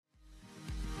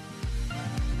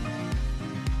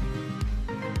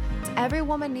every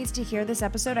woman needs to hear this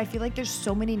episode. I feel like there's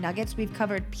so many nuggets. We've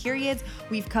covered periods.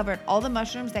 We've covered all the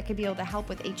mushrooms that could be able to help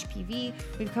with HPV.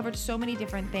 We've covered so many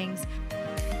different things.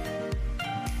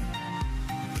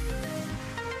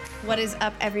 What is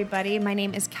up, everybody? My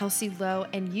name is Kelsey Lowe,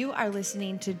 and you are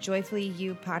listening to Joyfully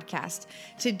You podcast.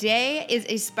 Today is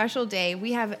a special day.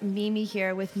 We have Mimi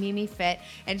here with Mimi Fit,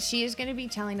 and she is going to be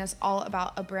telling us all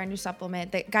about a brand new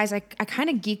supplement that, guys, I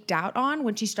kind of geeked out on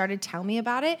when she started telling me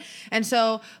about it. And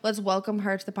so let's welcome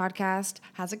her to the podcast.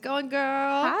 How's it going, girl?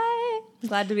 Hi.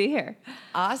 Glad to be here.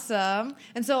 Awesome.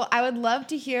 And so I would love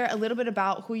to hear a little bit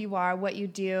about who you are, what you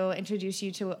do, introduce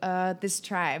you to this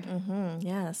tribe.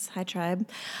 Yes. Hi, tribe.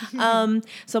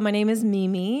 So my name is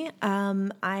Mimi.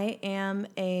 I am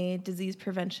a disease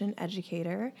prevention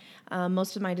educator.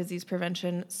 Most of my disease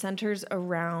prevention centers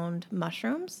around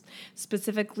mushrooms,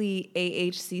 specifically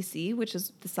AHCC, which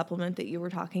is the supplement that you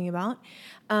were talking about.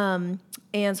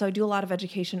 And so I do a lot of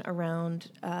education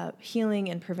around healing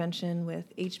and prevention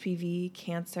with HPV,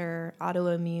 cancer,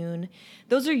 autoimmune.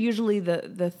 Those are usually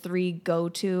the three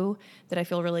go-to that I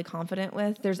feel really confident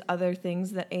with. There's other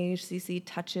things that AHCC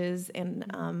touches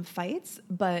and fights,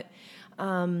 but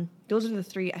those are the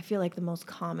three I feel like the most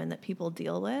common that people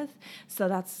deal with. So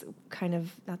that's kind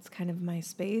of my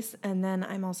space. And then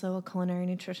I'm also a culinary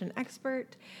nutrition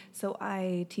expert. So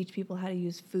I teach people how to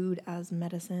use food as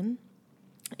medicine.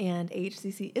 And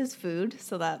AHCC is food,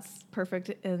 so that's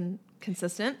perfect and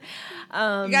consistent. You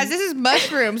guys, this is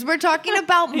mushrooms. We're talking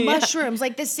about mushrooms,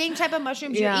 like the same type of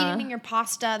mushrooms you're eating in your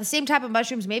pasta, the same type of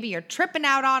mushrooms maybe you're tripping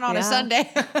out on a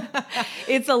Sunday.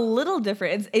 It's a little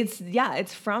different.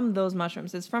 It's from those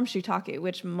mushrooms. It's from shiitake,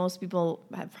 which most people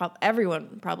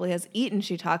everyone probably has eaten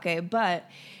shiitake, but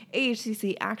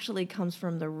AHCC actually comes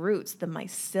from the roots, the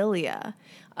mycelia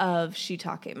of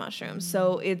shiitake mushrooms.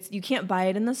 So you can't buy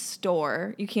it in the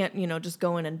store. You can't, just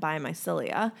go in and buy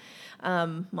mycelia,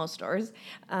 most stores.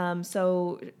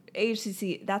 So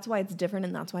AHCC, that's why it's different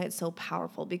and that's why it's so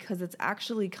powerful, because it's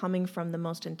actually coming from the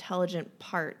most intelligent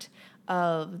part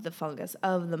of the fungus,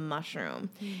 of the mushroom.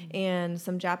 And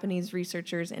some Japanese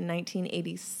researchers in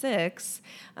 1986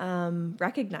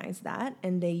 recognized that,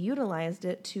 and they utilized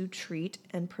it to treat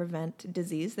and prevent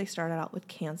disease. They started out with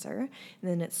cancer,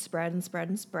 and then it spread and spread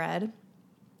and spread.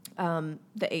 The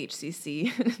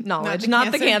HCC knowledge,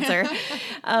 not the cancer.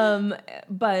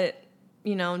 But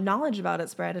knowledge about it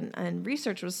spread and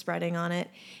research was spreading on it.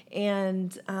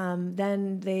 And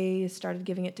then they started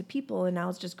giving it to people, and now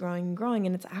it's just growing and growing.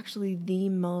 And it's actually the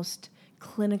most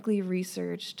clinically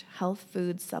researched health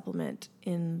food supplement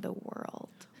in the world.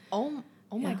 Oh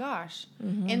my gosh.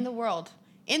 In the world,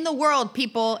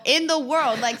 people, in the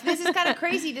world. Like, this is kind of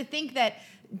crazy to think that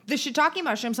the shiitake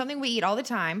mushroom, something we eat all the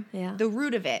time, the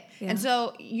root of it. Yeah. And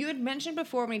so you had mentioned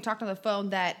before when we talked on the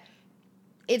phone that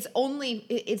it's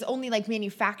only like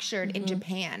manufactured in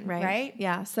Japan, right?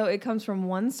 Yeah. So it comes from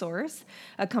one source,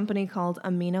 a company called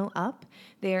Amino Up.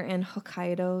 They're in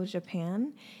Hokkaido,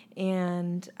 Japan,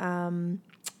 and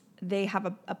they have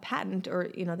a patent, or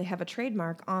they have a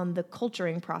trademark on the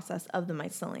culturing process of the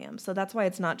mycelium. So that's why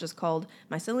it's not just called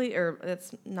mycelium, or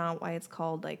that's not why it's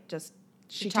called like just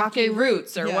shiitake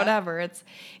roots or whatever.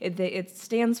 It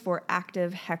stands for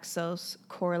active hexose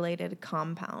correlated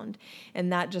compound,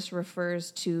 and that just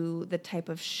refers to the type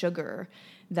of sugar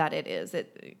that it is.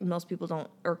 Most people don't,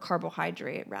 or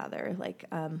carbohydrate rather. Like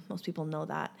most people know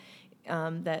that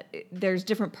there's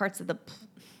different parts of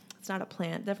it's not a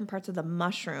plant, different parts of the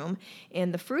mushroom,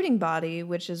 and the fruiting body,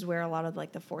 which is where a lot of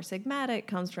like the 4-sigmatic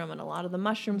comes from, and a lot of the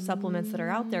mushroom supplements that are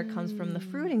out there comes from the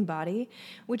fruiting body,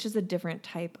 which is a different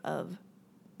type of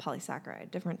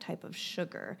polysaccharide, different type of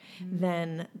sugar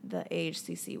than the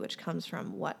AHCC, which comes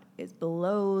from what is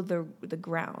below the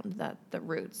ground, the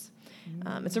roots.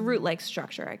 It's a root-like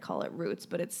structure. I call it roots,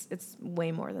 but it's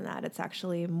way more than that. It's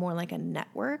actually more like a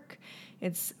network.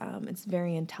 It's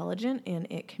very intelligent, and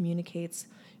it communicates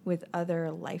with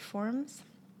other life forms.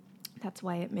 That's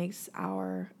why it makes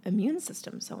our immune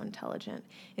system so intelligent.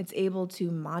 It's able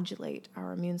to modulate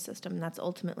our immune system. And that's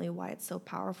ultimately why it's so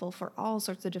powerful for all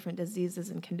sorts of different diseases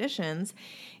and conditions.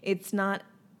 It's not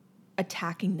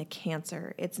attacking the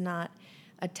cancer. It's not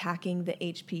attacking the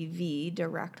HPV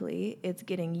directly. It's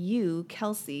getting you,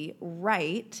 Kelsey,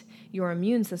 right, your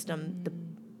immune system, the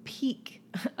peak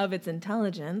of its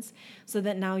intelligence, so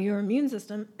that now your immune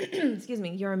system,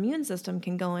 your immune system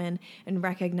can go in and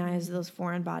recognize those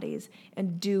foreign bodies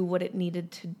and do what it needed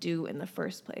to do in the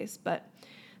first place. But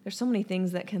there's so many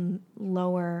things that can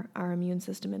lower our immune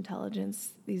system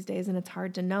intelligence these days, and it's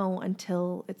hard to know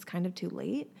until it's kind of too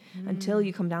late, until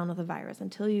you come down with a virus,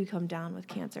 until you come down with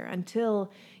cancer,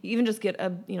 until you even just get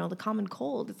the common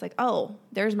cold. It's like, oh,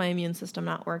 there's my immune system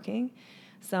not working.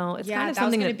 So it's kind of that was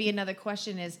something going to be another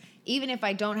question is, even if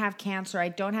I don't have cancer, I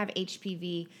don't have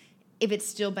HPV, if it's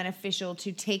still beneficial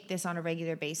to take this on a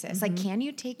regular basis. Like, can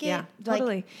you take it? Yeah,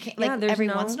 totally. Every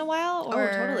once in a while? Or?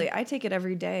 Oh, totally. I take it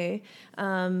every day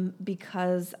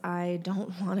because I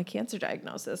don't want a cancer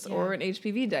diagnosis or an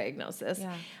HPV diagnosis.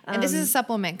 Yeah. And this is a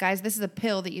supplement, guys. This is a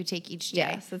pill that you take each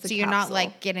day. Yes, it's a so you're not capsule.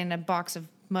 like getting a box of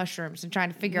mushrooms and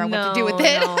trying to figure out what to do with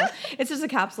it. No. It's just a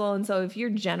capsule. And so if you're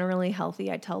generally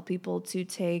healthy, I tell people to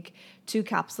take 2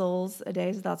 capsules a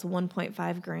day. So that's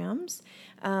 1.5 grams.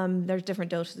 There's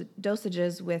different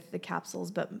dosages with the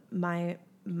capsules, but my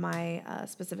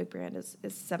specific brand is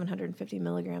 750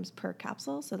 milligrams per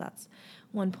capsule. So that's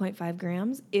 1.5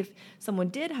 grams. If someone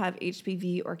did have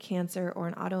HPV or cancer or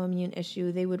an autoimmune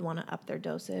issue, they would want to up their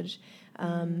dosage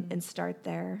and start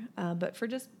there. But for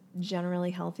just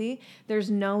generally healthy,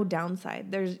 there's no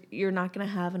downside. You're not going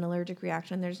to have an allergic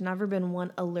reaction. There's never been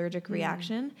one allergic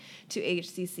reaction to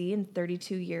HCC in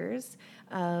 32 years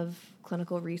of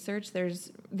clinical research.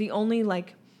 There's the only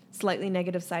slightly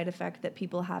negative side effect that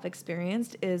people have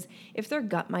experienced is if their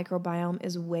gut microbiome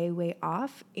is way, way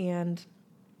off and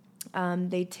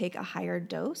they take a higher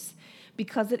dose.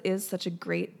 Because it is such a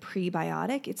great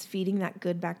prebiotic, it's feeding that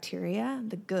good bacteria,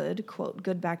 the good, quote,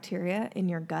 good bacteria in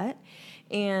your gut.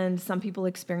 And some people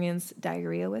experience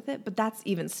diarrhea with it, but that's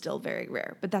even still very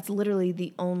rare. But that's literally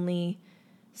the only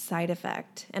side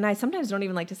effect. And I sometimes don't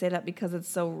even like to say that because it's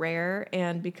so rare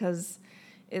and because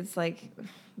it's like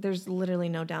there's literally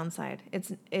no downside.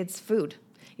 It's food.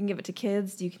 You can give it to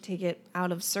kids. You can take it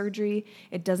out of surgery.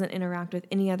 It doesn't interact with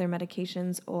any other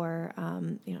medications or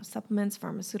supplements,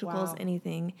 pharmaceuticals,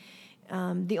 anything.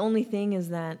 The only thing is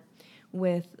that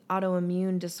with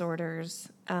autoimmune disorders,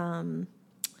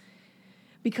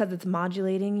 because it's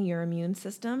modulating your immune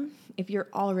system, if you're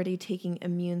already taking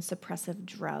immune suppressive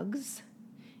drugs,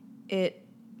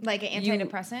 like an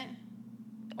antidepressant?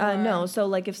 No.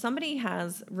 So if somebody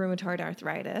has rheumatoid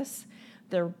arthritis,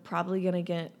 they're probably going to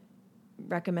get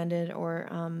recommended or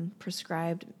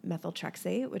prescribed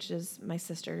methotrexate, which is my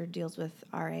sister deals with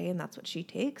RA, and that's what she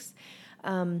takes.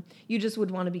 You just would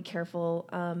want to be careful.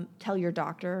 Tell your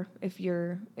doctor if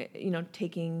you're,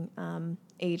 taking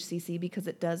AHCC because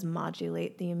it does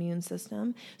modulate the immune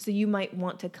system. So you might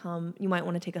want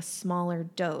to take a smaller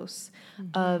dose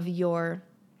of your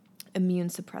immune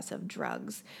suppressive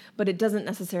drugs, but it doesn't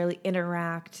necessarily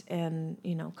interact and,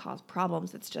 cause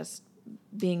problems. It's just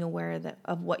being aware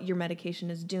of what your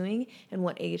medication is doing and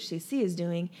what AHCC is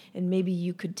doing, and maybe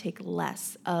you could take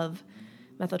less of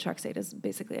methotrexate is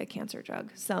basically a cancer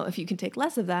drug. So if you can take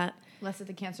less of that, less of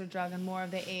the cancer drug and more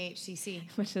of the AHCC,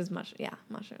 which is mushrooms.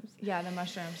 Yeah, the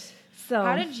mushrooms. So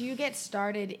how did you get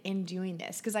started in doing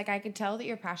this? Because I could tell that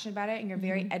you're passionate about it and you're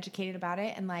very educated about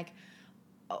it, and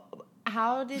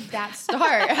how did that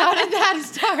start?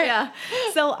 Yeah.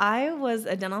 So I was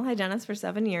a dental hygienist for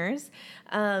 7 years.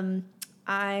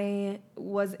 I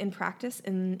was in practice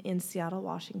in Seattle,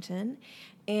 Washington,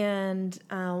 and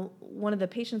one of the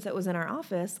patients that was in our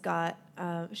office got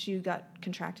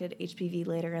contracted HPV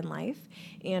later in life,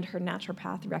 and her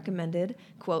naturopath recommended,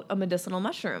 quote, a medicinal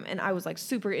mushroom. And I was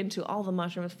super into all the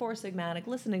mushrooms, Four Sigmatic,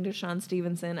 listening to Sean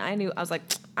Stevenson. I was like,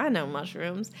 I know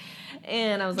mushrooms.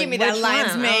 And I was Give like, me that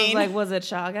lion's one? mane. I was like, was it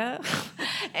chaga?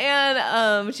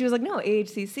 And she was like, no,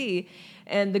 AHCC.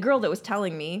 And the girl that was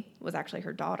telling me was actually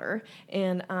her daughter.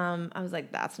 And I was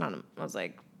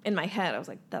like, in my head, I was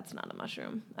like, that's not a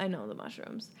mushroom. I know the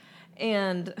mushrooms.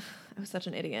 And I was such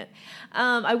an idiot.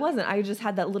 I wasn't. I just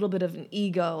had that little bit of an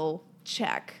ego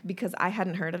check because I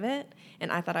hadn't heard of it.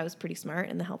 And I thought I was pretty smart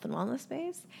in the health and wellness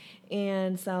space.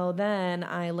 And so then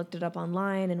I looked it up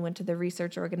online and went to the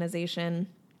research organization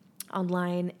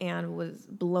online and was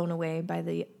blown away by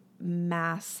the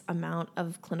mass amount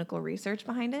of clinical research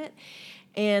behind it.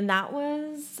 And that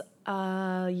was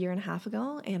a year and a half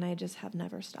ago, and I just have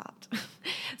never stopped.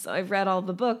 So I've read all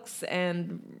the books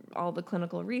and all the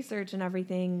clinical research and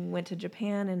everything, went to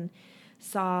Japan and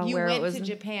saw where it was. You went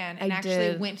to Japan and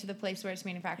actually went to the place where it's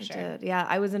manufactured. I did, yeah.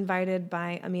 I was invited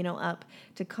by Amino Up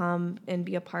to come and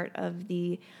be a part of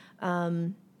the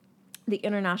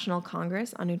International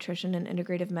Congress on Nutrition and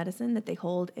Integrative Medicine that they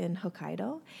hold in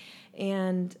Hokkaido,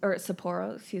 or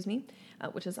Sapporo,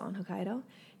 which is on Hokkaido.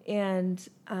 And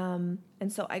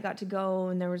so I got to go,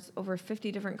 and there was over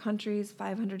 50 different countries,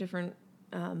 500 different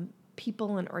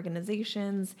people and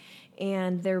organizations,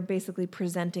 and they're basically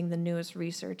presenting the newest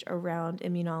research around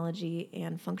immunology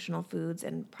and functional foods.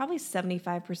 And probably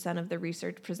 75% of the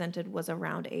research presented was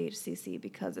around AHCC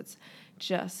because it's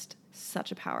just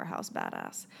such a powerhouse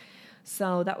badass.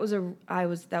 So that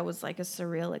was like a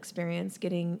surreal experience,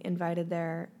 getting invited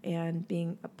there and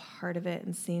being a part of it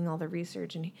and seeing all the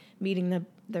research and meeting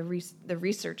the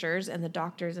researchers and the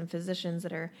doctors and physicians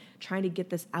that are trying to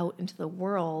get this out into the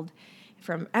world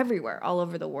from everywhere, all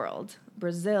over the world,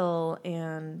 Brazil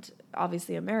and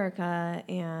obviously America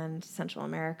and Central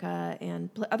America and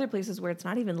other places where it's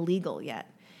not even legal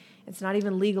yet. It's not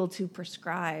even legal to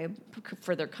prescribe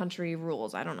for their country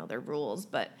rules. I don't know their rules,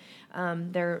 but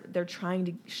they're trying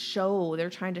to show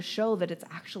that it's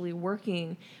actually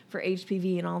working for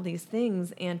HPV and all these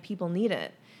things, and people need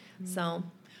it. So,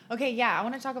 okay, yeah, I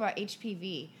want to talk about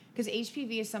HPV because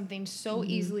HPV is something so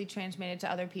easily transmitted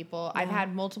to other people. Yeah. I've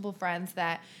had multiple friends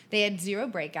that they had 0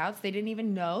 breakouts. They didn't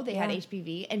even know they had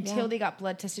HPV until they got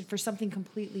blood tested for something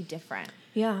completely different.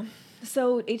 Yeah.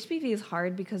 So HPV is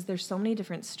hard because there's so many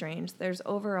different strains. There's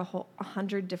over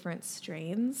 100 different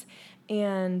strains,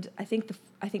 and I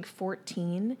think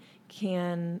 14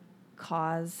 can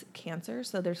cause cancer.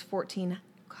 So there's 14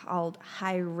 called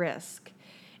high risk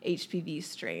HPV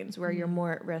strains where you're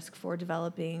more at risk for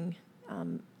developing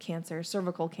cancer,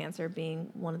 cervical cancer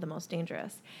being one of the most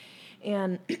dangerous.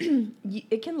 And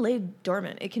it can lay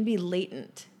dormant. It can be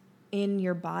latent in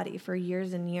your body for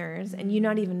years and years, and you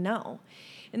not even know.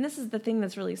 And this is the thing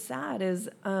that's really sad is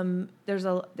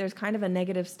there's kind of a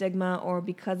negative stigma, or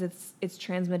because it's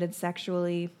transmitted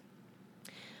sexually,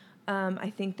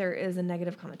 I think there is a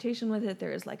negative connotation with it.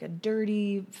 There is like a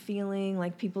dirty feeling,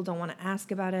 like people don't want to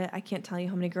ask about it. I can't tell you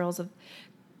how many girls have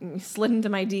slid into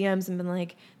my DMs and been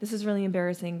like, this is really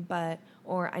embarrassing,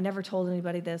 or I never told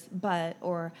anybody this,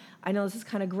 or I know this is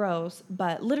kind of gross,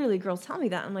 but literally girls tell me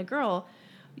that. I'm like, girl,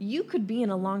 you could be in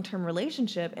a long-term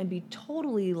relationship and be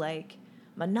totally like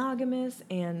monogamous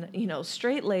and,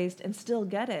 straight-laced and still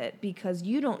get it because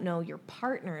you don't know your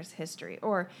partner's history,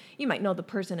 or you might know the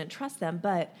person and trust them,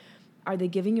 but are they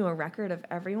giving you a record of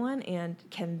everyone, and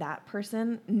can that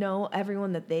person know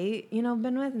everyone that they,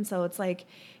 been with? And so it's like,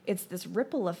 it's this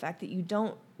ripple effect that you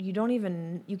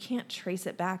can't trace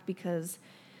it back because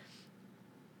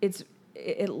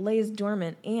it lays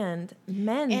dormant. And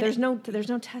men, there's no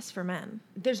test for men.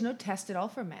 There's no test at all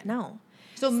for men. No.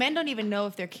 So men don't even know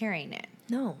if they're carrying it.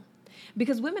 No.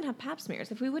 Because women have pap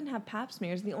smears. If we wouldn't have pap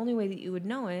smears, the only way that you would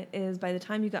know it is by the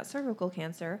time you got cervical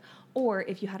cancer, or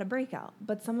if you had a breakout.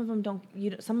 But some of them don't.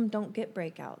 Some don't get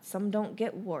breakouts. Some don't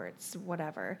get warts.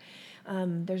 Whatever.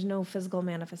 There's no physical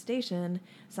manifestation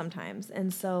sometimes,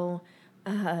 and so,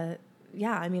 I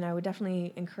would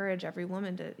definitely encourage every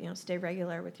woman to stay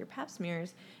regular with your pap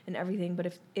smears and everything.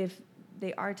 But if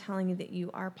they are telling you that you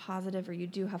are positive or you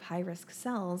do have high risk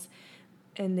cells,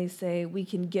 and they say we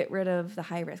can get rid of the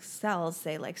high-risk cells,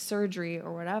 say like surgery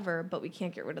or whatever, but we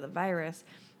can't get rid of the virus,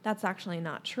 that's actually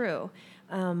not true.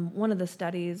 One of the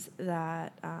studies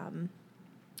that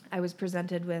I was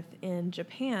presented with in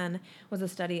Japan was a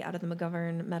study out of the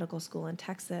McGovern Medical School in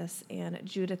Texas, and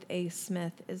Judith A.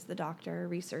 Smith is the doctor,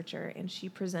 researcher, and she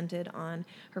presented on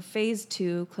her phase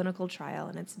 2 clinical trial,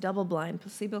 and it's double-blind,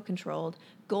 placebo-controlled,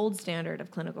 gold standard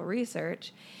of clinical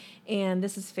research. And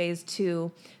this is phase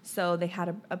 2. So they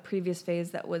had a previous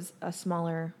phase that was a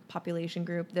smaller population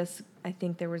group. This, I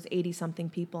think there was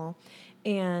 80-something people.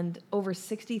 And over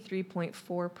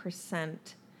 63.4%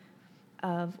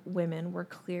 of women were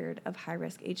cleared of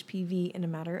high-risk HPV in a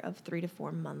matter of 3 to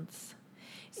 4 months.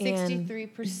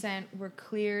 63% were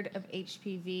cleared of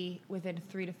HPV within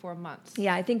 3 to 4 months.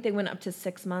 Yeah, I think they went up to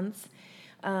 6 months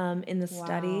in the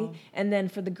study. And then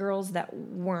for the girls that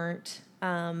weren't,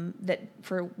 that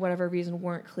for whatever reason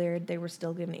weren't cleared, they were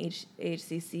still given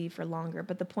HCC for longer.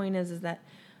 But the point is that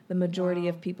the majority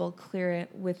of people clear it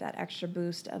with that extra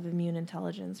boost of immune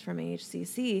intelligence from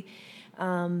HCC.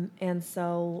 And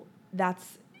so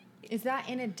is that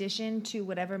in addition to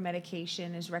whatever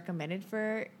medication is recommended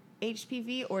for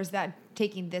HPV, or is that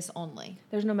taking this only?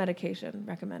 There's no medication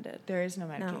recommended. There is no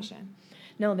medication.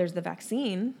 No, there's the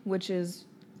vaccine, which is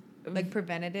like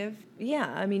preventative.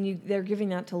 Yeah, I mean, they're giving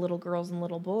that to little girls and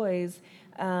little boys,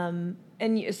 and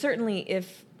certainly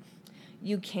if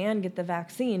you can get the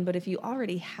vaccine, but if you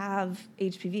already have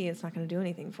HPV, it's not going to do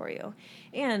anything for you.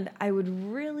 And I would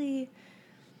really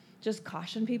just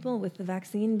caution people with the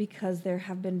vaccine because there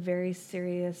have been very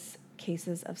serious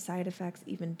cases of side effects,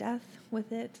 even death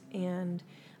with it. And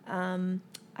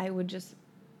I would just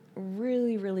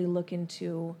really, really look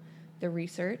into the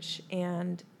research.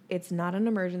 And it's not an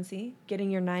emergency.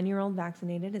 Getting your 9-year-old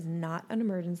vaccinated is not an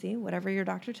emergency, whatever your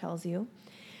doctor tells you.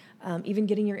 Even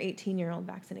getting your 18-year-old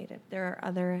vaccinated. There are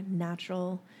other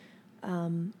natural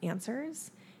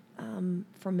answers,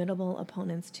 formidable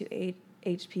opponents to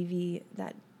HPV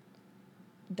that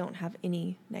don't have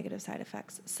any negative side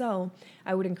effects. So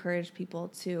I would encourage people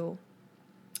to,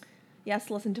 yes,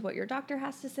 listen to what your doctor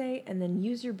has to say, and then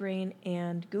use your brain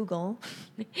and Google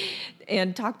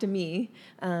and talk to me,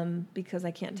 because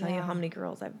I can't tell you how many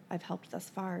girls I've helped thus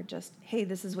far. Just, hey,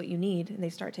 this is what you need, and they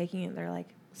start taking it, and they're like.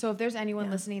 So if there's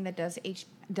anyone listening that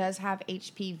does have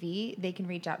HPV, they can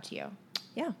reach out to you.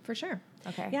 Yeah, for sure.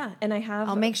 Okay. Yeah, and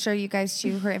I'll make sure you guys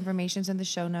too. Her information's in the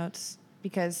show notes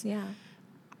because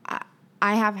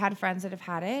I have had friends that have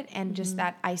had it, and just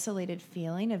that isolated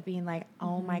feeling of being like,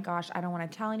 oh my gosh, I don't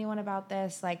want to tell anyone about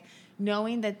this. Like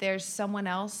knowing that there's someone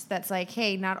else that's like,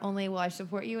 hey, not only will I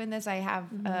support you in this, I have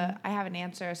an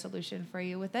answer, a solution for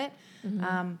you with it.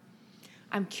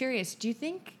 I'm curious. Do you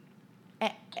think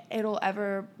it'll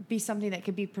ever be something that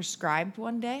could be prescribed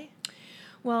one day?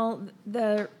 Well,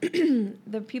 the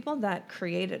people that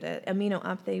created it, Amino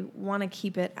Up, they want to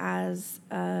keep it as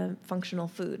a functional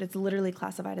food. It's literally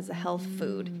classified as a health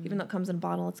food. Even though it comes in a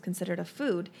bottle, it's considered a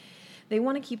food. They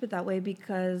want to keep it that way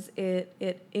because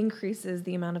it increases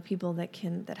the amount of people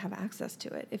that have access to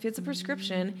it. If it's a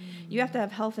prescription, you have to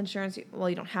have health insurance. Well,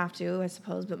 you don't have to, I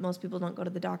suppose, but most people don't go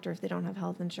to the doctor if they don't have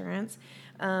health insurance.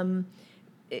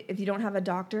 If you don't have a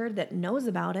doctor that knows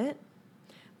about it,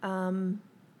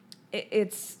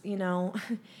 it's,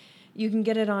 you can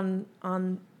get it on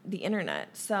the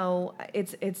internet. So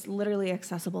it's literally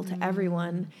accessible to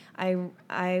everyone.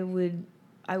 I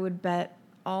would bet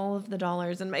all of the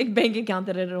dollars in my bank account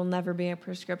that it'll never be a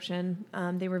prescription.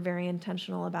 They were very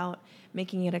intentional about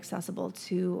making it accessible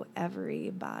to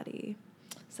everybody.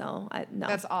 So no.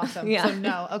 That's awesome. Yeah. So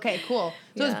no. Okay, cool.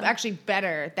 So it's actually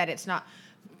better that it's not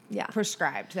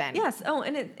prescribed then. Yes. Oh,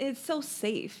 and it's so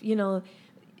safe.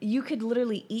 You could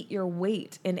literally eat your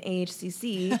weight in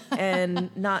AHCC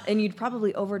and you'd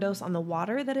probably overdose on the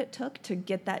water that it took to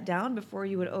get that down before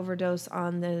you would overdose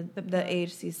on the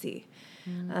AHCC.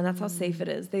 And that's how safe it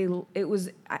is. It was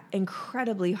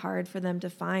incredibly hard for them to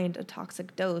find a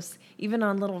toxic dose, even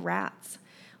on little rats.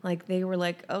 Like they were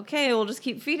like, okay, we'll just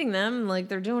keep feeding them. Like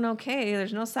they're doing okay.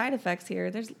 There's no side effects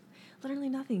here. There's literally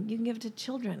nothing. You can give it to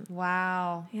children.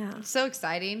 Wow. Yeah. So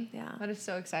exciting. Yeah. That is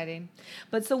so exciting.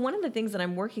 But so one of the things that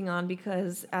I'm working on,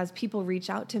 because as people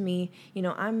reach out to me,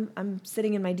 I'm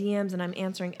sitting in my DMs and I'm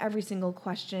answering every single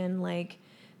question,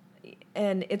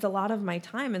 and it's a lot of my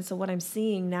time. And so what I'm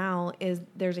seeing now is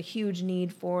there's a huge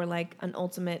need for like an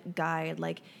ultimate guide,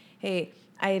 like, hey,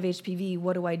 I have HPV,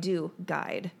 what do I do?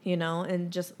 Guide, and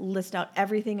just list out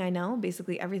everything I know,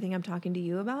 basically everything I'm talking to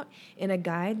you about in a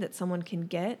guide that someone can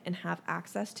get and have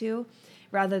access to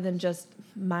rather than just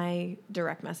my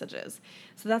direct messages.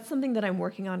 So that's something that I'm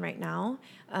working on right now.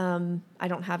 I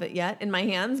don't have it yet in my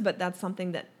hands, but that's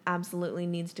something that absolutely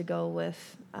needs to go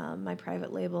with my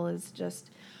private label, is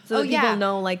just so that people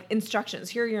know like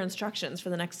instructions. Here are your instructions for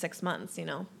the next 6 months,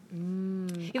 Even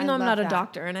though I'm not a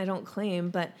doctor and I don't claim,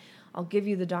 but I'll give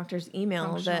you the doctor's email.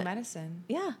 Functional medicine.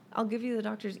 Yeah, I'll give you the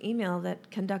doctor's email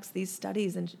that conducts these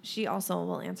studies, and she also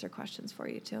will answer questions for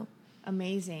you too.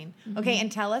 Amazing. Okay, and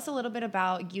tell us a little bit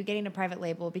about you getting a private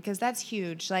label, because that's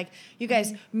huge. Like, you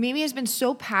guys, Mimi has been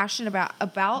so passionate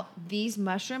about these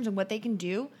mushrooms and what they can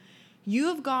do. You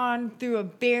have gone through a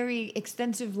very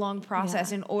extensive, long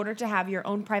process in order to have your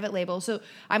own private label. So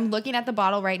I'm looking at the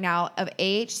bottle right now of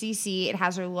AHCC. It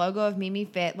has her logo of Mimi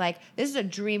Fit. Like, this is a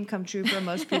dream come true for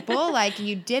most people. Like,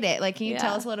 you did it. Like, can you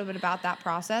tell us a little bit about that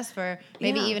process for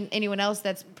maybe even anyone else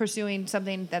that's pursuing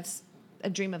something that's a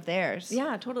dream of theirs?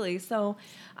 Yeah, totally. So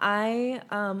I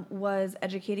was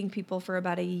educating people for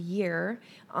about a year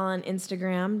on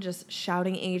Instagram, just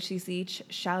shouting AHCC,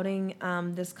 shouting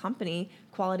this company,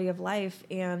 Quality of Life,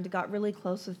 and got really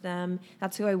close with them.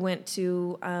 That's who I went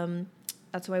to.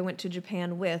 That's who I went to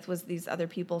Japan with, was these other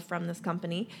people from this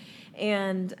company,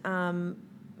 and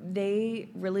they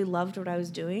really loved what I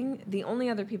was doing. The only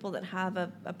other people that have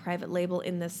a private label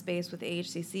in this space with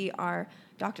AHCC are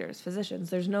doctors,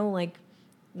 physicians. There's no like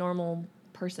normal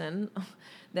person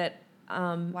that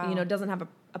doesn't have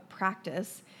a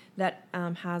practice that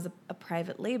has a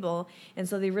private label. And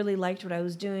so they really liked what I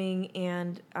was doing,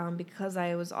 and because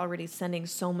I was already sending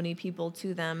so many people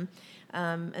to them,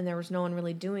 and there was no one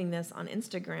really doing this on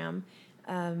Instagram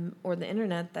or the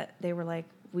internet, that they were like,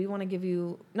 we want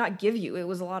to not give you, it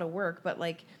was a lot of work, but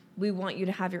like, we want you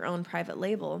to have your own private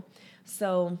label.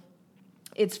 So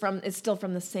it's still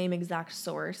from the same exact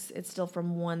source. It's still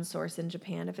from one source in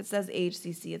Japan. If it says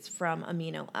AHCC, it's from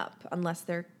Amino Up, unless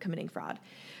they're committing fraud.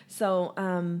 So,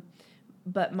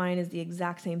 but mine is the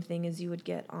exact same thing as you would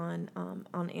get on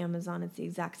Amazon. It's the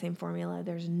exact same formula.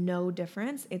 There's no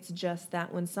difference. It's just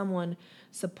that when someone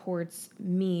supports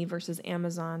me versus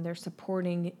Amazon, they're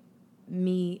supporting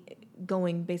me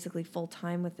going basically full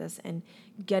time with this and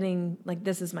getting, like,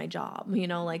 this is my job, you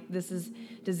know, like this is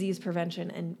disease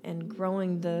prevention and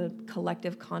growing the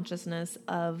collective consciousness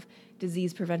of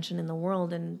disease prevention in the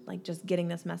world, and like just getting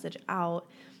this message out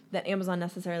that Amazon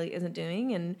necessarily isn't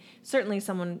doing. And certainly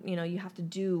someone, you know, you have to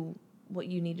do what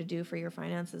you need to do for your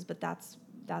finances, but that's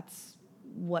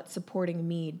what supporting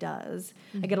me does.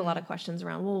 I get a lot of questions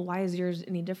around, well, why is yours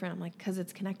any different? I'm like, because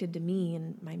it's connected to me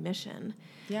and my mission.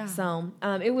 Yeah. So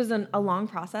it was a long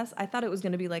process. I thought it was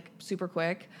going to be like super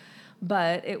quick,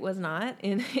 but it was not.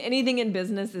 And anything in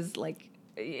business is like,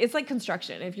 it's like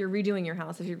construction. If you're redoing your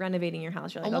house, if you're renovating your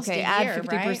house, you're like, almost okay, add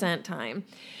 50% right? time.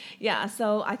 Yeah.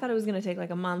 So I thought it was going to take like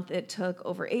a month. It took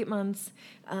over 8 months.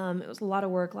 It was a lot of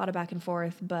work, a lot of back and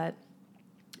forth, but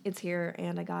it's here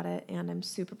and I got it and I'm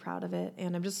super proud of it.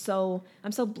 And I'm so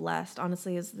blessed,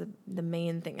 honestly, is the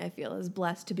main thing I feel is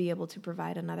blessed to be able to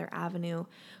provide another avenue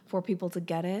for people to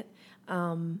get it.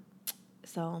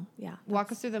 So yeah.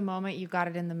 Walk us through the moment you got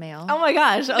it in the mail. Oh my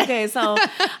gosh. Okay. So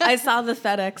I saw the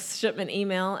FedEx shipment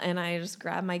email and I just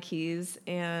grabbed my keys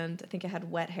and I think I had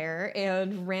wet hair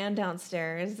and ran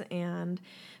downstairs and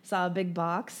saw a big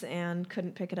box and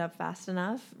couldn't pick it up fast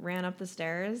enough, ran up the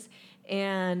stairs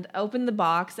and opened the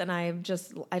box and I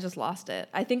just lost it.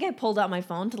 I think I pulled out my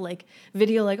phone to like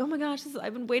video like, oh my gosh,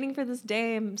 I've been waiting for this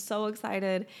day. I'm so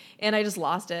excited. And I just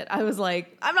lost it. I was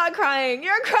like, I'm not crying.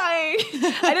 You're crying.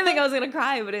 I didn't think I was going to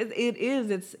cry, but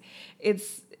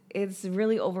it's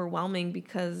really overwhelming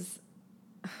because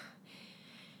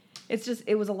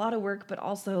it was a lot of work, but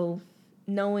also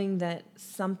knowing that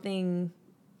something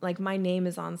like my name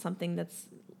is on something that's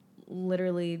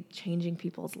literally changing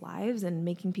people's lives and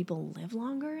making people live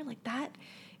longer, like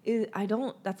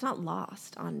that's not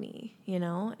lost on me, you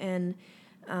know? And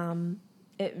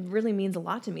it really means a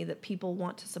lot to me that people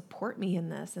want to support me in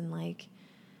this and like.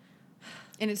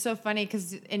 And it's so funny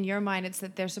because in your mind, it's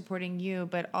that they're supporting you,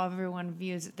 but everyone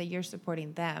views it that you're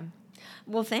supporting them.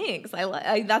 Well, thanks.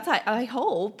 I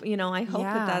hope, you know, I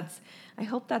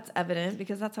hope that's evident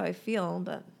because that's how I feel,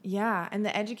 but. Yeah. And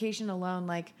the education alone,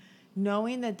 like,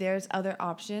 knowing that there's other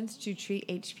options to treat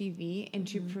HPV and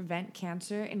to prevent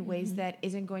cancer in ways that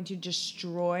isn't going to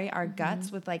destroy our guts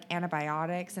with like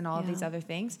antibiotics and all of these other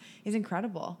things is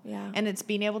incredible. Yeah. And it's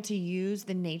being able to use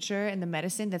the nature and the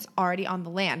medicine that's already on the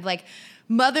land. Like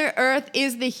Mother Earth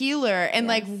is the healer. And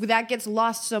like that gets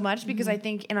lost so much because I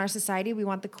think in our society, we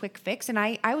want the quick fix. And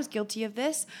I was guilty of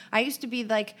this. I used to be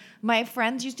like, my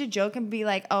friends used to joke and be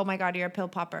like, oh my God, you're a pill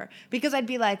popper. Because I'd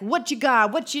be like, what you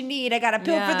got? What you need? I got a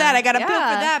pill for that. I got a pill for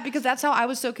that. Because that's how I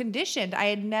was so conditioned. I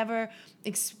had never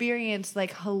experienced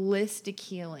like holistic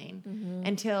healing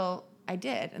until I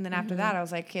did. And then after that, I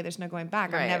was like, okay, there's no going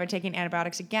back. Right. I'm never taking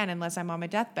antibiotics again unless I'm on my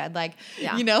deathbed. Like,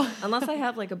 you know, unless I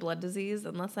have like a blood disease,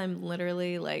 unless I'm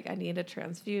literally like, I need a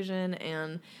transfusion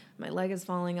and my leg is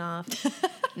falling off.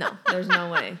 No, there's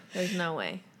no way. There's no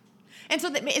way. And so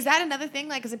is that another thing,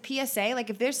 like as a PSA, like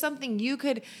if there's something you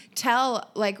could tell,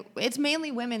 like it's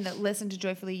mainly women that listen to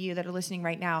Joyfully You that are listening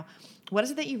right now. What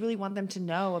is it that you really want them to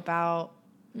know about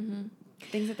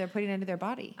things that they're putting into their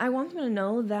body? I want them to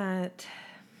know that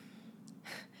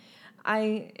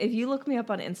if you look me up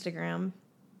on Instagram,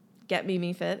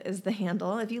 GetMimiFit is the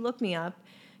handle. If you look me up,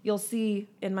 you'll see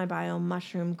in my bio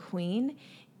Mushroom Queen.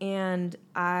 And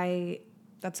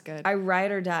that's good. I ride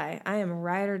or die. I am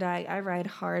ride or die. I ride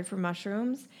hard for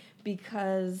mushrooms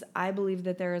because I believe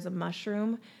that there is a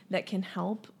mushroom that can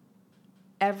help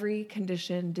every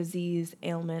condition, disease,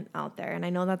 ailment out there. And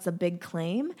I know that's a big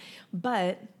claim,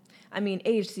 but I mean,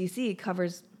 AHCC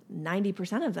covers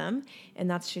 90% of them, and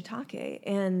that's shiitake.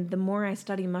 And the more I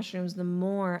study mushrooms, the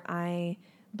more I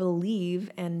believe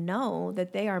and know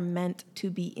that they are meant to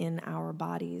be in our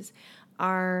bodies.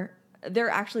 Their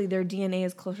DNA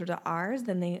is closer to ours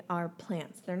than they are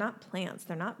plants. They're not plants.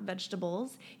 They're not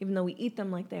vegetables. Even though we eat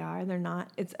them like they are, they're not.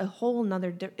 It's a whole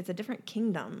nother, it's a different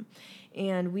kingdom.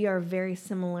 And we are very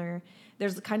similar.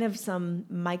 There's kind of some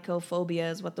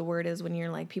mycophobia is what the word is when you're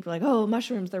like, people are like, oh,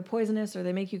 mushrooms, they're poisonous or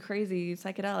they make you crazy,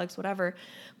 psychedelics, whatever.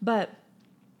 But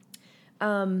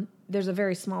there's a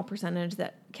very small percentage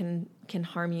that can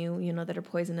harm you, you know, that are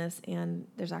poisonous. And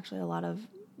there's actually a lot of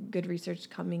good research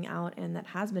coming out and that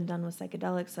has been done with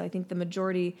psychedelics. So I think the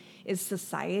majority is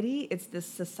society. It's this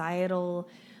societal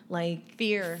like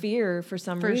fear for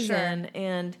some reason. Sure.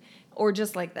 And or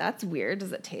just like, that's weird.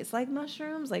 Does it taste like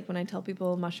mushrooms? Like when I tell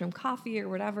people mushroom coffee or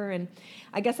whatever. And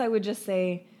I guess I would just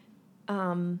say,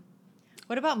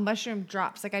 what about mushroom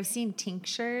drops? Like I've seen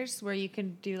tinctures where you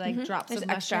can do like drops there's of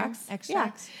extracts.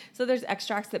 Extracts. Yeah. So there's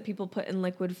extracts that people put in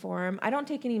liquid form. I don't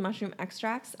take any mushroom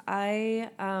extracts. I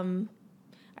don't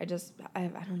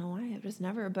know why. I've just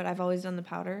never, but I've always done the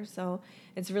powder. So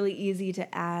it's really easy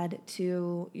to add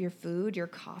to your food, your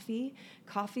coffee.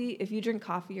 Coffee, if you drink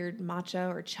coffee or matcha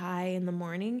or chai in the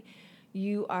morning,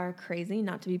 you are crazy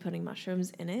not to be putting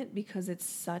mushrooms in it because it's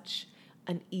such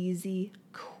an easy,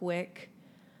 quick.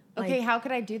 Okay, how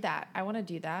could I do that? I want to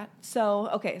do that. So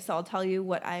I'll tell you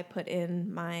what I put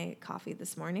in my coffee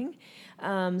this morning.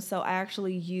 So I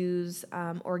actually use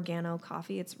Organo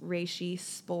coffee. It's reishi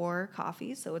spore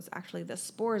coffee. So it's actually the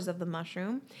spores of the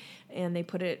mushroom, and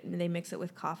they mix it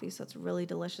with coffee. So it's really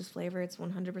delicious flavor. It's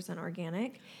 100%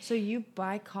 organic. So you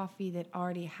buy coffee that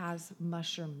already has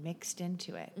mushroom mixed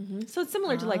into it. Mm-hmm. So it's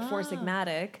similar to like Four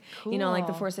Sigmatic, cool. you know, like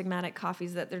the Four Sigmatic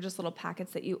coffees that they're just little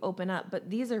packets that you open up. But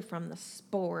these are from the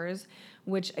spores,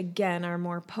 which again are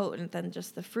more potent than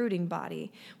just the fruiting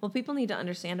body. What people need to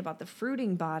understand about the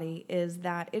fruiting body is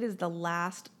that it is the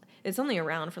last. It's only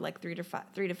around for like 3 to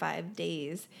 5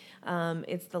 days.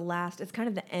 It's kind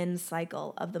of the end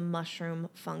cycle of the mushroom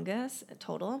fungus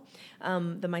total.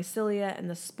 The mycelia and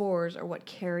the spores are what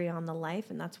carry on the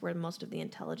life, and that's where most of the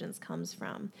intelligence comes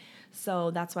from. So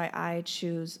that's why I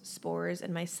choose spores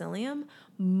and mycelium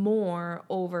more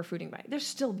over fruiting body. There's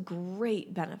still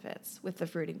great benefits with the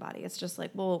fruiting body. It's just like,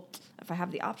 well, if I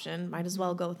have the option, might as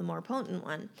well go with the more potent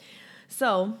one.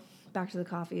 So back to the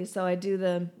coffee. So I do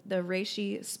the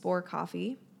reishi spore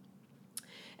coffee.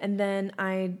 And then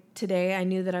today I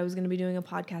knew that I was going to be doing a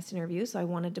podcast interview, so I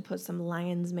wanted to put some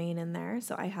lion's mane in there.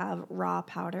 So I have raw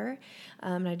powder,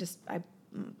 and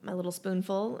my little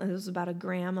spoonful, it was about 1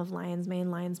 gram of lion's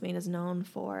mane. Lion's mane is known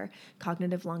for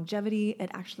cognitive longevity. It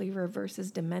actually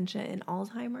reverses dementia and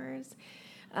Alzheimer's.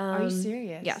 Are you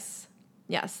serious? Yes.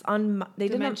 Yes.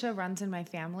 Dementia runs in my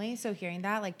family, so hearing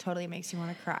that like totally makes you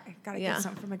want to cry. Gotta get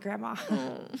something for my grandma.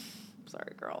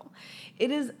 Sorry, girl.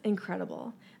 It is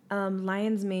incredible.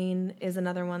 Lion's mane is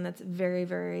another one that's very,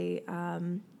 very,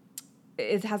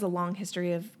 it has a long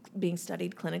history of being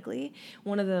studied clinically.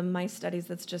 One of the mice studies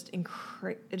that's just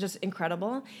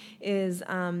incredible is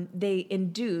they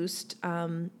induced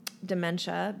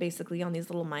dementia basically on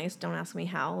these little mice. Don't ask me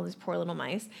how, these poor little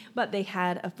mice, but they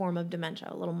had a form of dementia,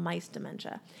 a little mice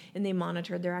dementia, and they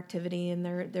monitored their activity and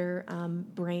their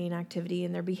brain activity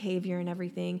and their behavior and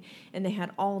everything, and they had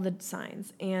all the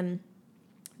signs, and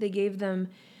they gave them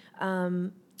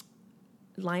lion's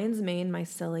mane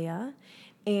mycelia,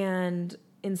 and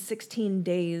in 16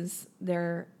 days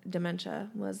their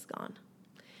dementia was gone.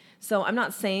 So I'm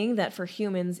not saying that for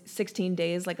humans, 16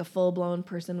 days, like a full-blown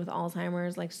person with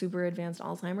Alzheimer's, like super advanced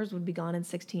Alzheimer's would be gone in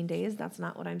 16 days. That's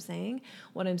not what I'm saying.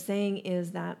 What I'm saying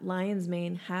is that lion's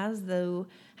mane has the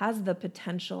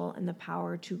potential and the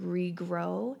power to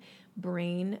regrow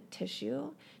brain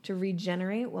tissue, to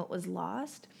regenerate what was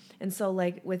lost. And so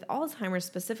like with Alzheimer's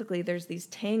specifically, there's these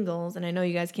tangles, and I know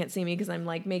you guys can't see me because I'm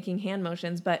like making hand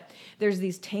motions, but there's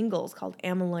these tangles called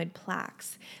amyloid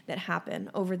plaques that happen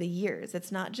over the years.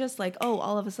 It's not just like, oh,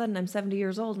 all of a sudden I'm 70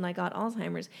 years old and I got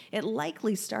Alzheimer's. It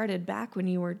likely started back when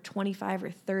you were 25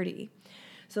 or 30.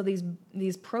 So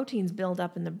these proteins build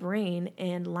up in the brain,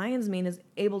 and lion's mane is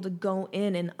able to go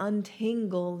in and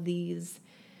untangle these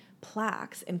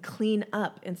plaques and clean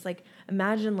up. It's like,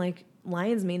 imagine like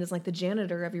lion's mane is like the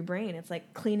janitor of your brain. It's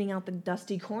like cleaning out the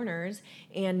dusty corners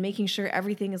and making sure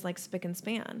everything is like spick and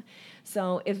span.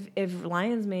 So if if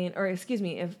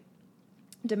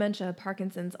dementia,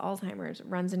 Parkinson's, Alzheimer's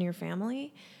runs in your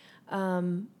family,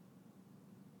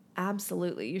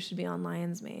 absolutely you should be on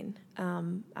lion's mane.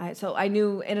 So I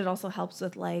knew, and it also helps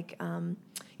with like,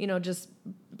 just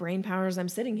brain power as I'm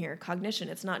sitting here, cognition.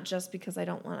 It's not just because I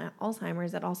don't want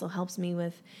Alzheimer's. That also helps me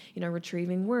with,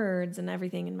 retrieving words and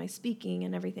everything, and my speaking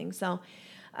and everything. So,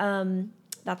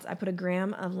 I put 1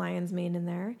 gram of lion's mane in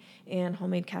there, and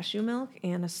homemade cashew milk,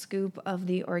 and a scoop of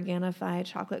the Organifi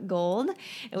chocolate gold,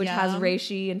 which has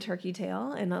reishi and turkey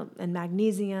tail and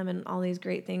magnesium and all these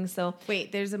great things. So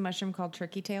wait, there's a mushroom called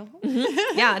turkey tail?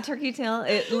 Mm-hmm. Yeah, turkey tail.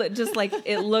 It just like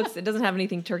it looks. It doesn't have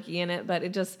anything turkey in it, but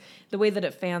it just, the way that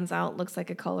it fans out looks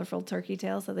like a colorful turkey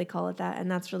tail, so they call it that.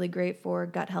 And that's really great for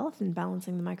gut health and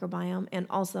balancing the microbiome, and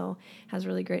also has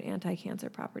really great anti-cancer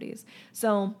properties.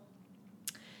 So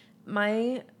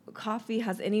my coffee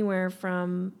has anywhere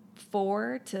from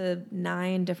 4 to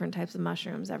 9 different types of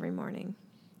mushrooms every morning.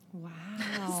 Wow.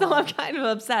 So I'm kind of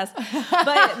obsessed.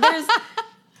 But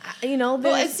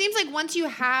Well, it seems like once you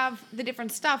have the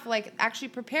different stuff, like actually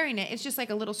preparing it, it's just like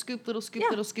a little scoop,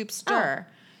 stir.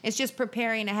 It's just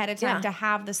preparing ahead of time to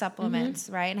have the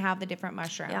supplements, right? And have the different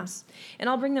mushrooms. Yeah. And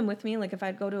I'll bring them with me. Like if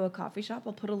I go to a coffee shop,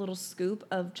 I'll put a little scoop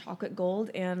of chocolate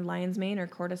gold and lion's mane or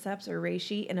cordyceps or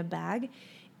reishi in a bag.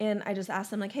 And I just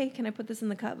ask them like, hey, can I put this in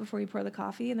the cup before you pour the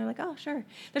coffee? And they're like, oh, sure.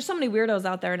 There's so many weirdos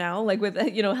out there now, like with,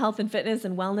 health and fitness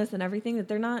and wellness and everything, that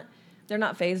they're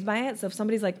not fazed by it. So if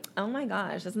somebody's like, oh my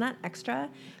gosh, isn't that extra?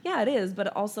 Yeah, it is.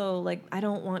 But also, like, I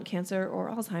don't want cancer or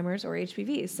Alzheimer's or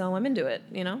HPV, so I'm into it,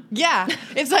 Yeah.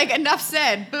 It's like enough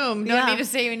said. Boom. Don't need to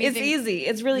say anything. It's easy.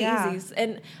 It's really easy.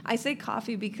 And I say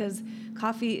coffee because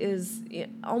coffee is,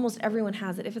 almost everyone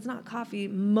has it. If it's not coffee,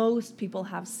 most people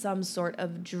have some sort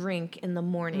of drink in the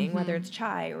morning, whether it's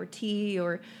chai or tea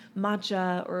or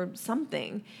matcha or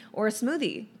something, or a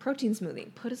smoothie, protein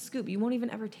smoothie. Put a scoop. You won't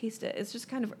even ever taste it. It's just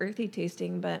kind of earthy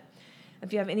tasting, but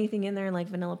if you have anything in there like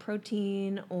vanilla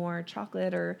protein or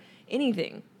chocolate or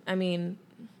anything, I mean,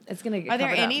 it's going to get Are there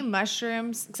covered any up.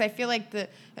 mushrooms? Because I feel like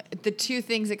the two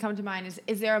things that come to mind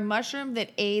is there a mushroom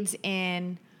that aids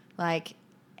in like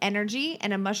energy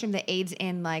and a mushroom that aids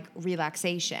in like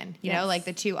relaxation? You know, like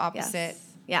the two opposite. Yes.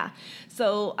 Yeah.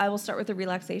 So I will start with the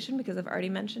relaxation because I've already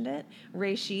mentioned it.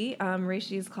 Reishi.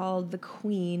 Reishi is called the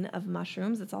queen of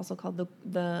mushrooms. It's also called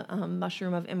the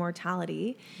mushroom of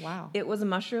immortality. Wow. It was a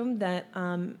mushroom that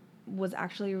was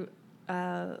actually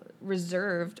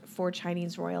reserved for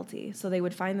Chinese royalty. So they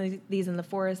would find these in the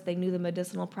forest. They knew the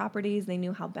medicinal properties. They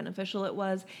knew how beneficial it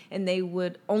was. And they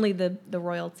would, only the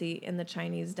royalty in the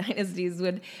Chinese dynasties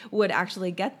would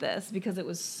actually get this because it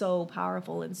was so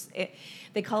powerful. And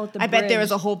they call it the bridge. Bet there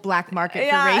was a whole black market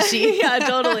for reishi. Yeah,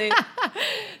 totally.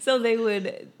 So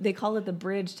they call it the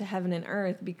bridge to heaven and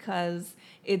earth because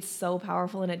it's so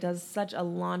powerful and it does such a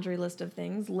laundry list of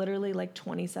things, literally like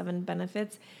 27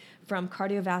 benefits, from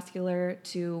cardiovascular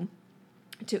to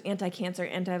anti-cancer,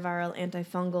 antiviral,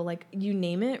 antifungal, like you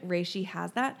name it, reishi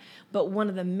has that. But one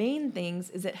of the main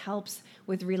things is it helps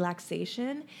with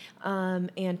relaxation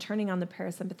and turning on the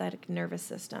parasympathetic nervous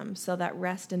system. So that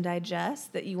rest and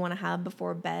digest that you want to have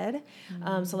before bed.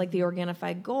 So like the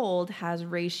Organifi Gold has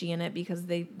reishi in it because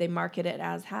they market it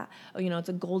as, it's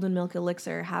a golden milk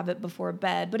elixir, have it before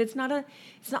bed. But it's not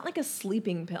like a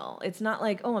sleeping pill. It's not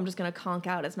like, oh, I'm just going to conk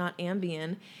out. It's not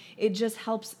Ambien. It just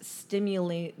helps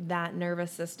stimulate that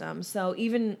nervous system. So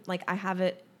even like I have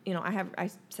it,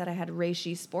 I said I had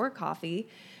reishi sport coffee.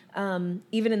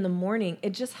 Even in the morning,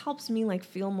 it just helps me like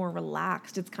feel more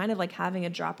relaxed. It's kind of like having a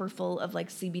dropper full of like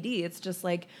CBD. It's just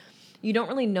like, you don't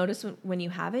really notice when you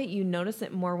have it. You notice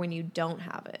it more when you don't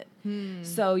have it.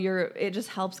 So it just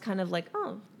helps kind of like,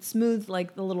 smooth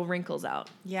like the little wrinkles out.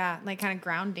 Yeah, like kind of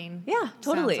grounding. Yeah,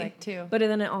 totally. Sounds like too. But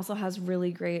then it also has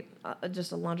really great,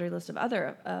 just a laundry list of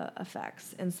other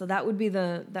effects. And so that would be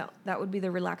that would be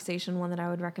the relaxation one that I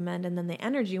would recommend. And then the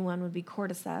energy one would be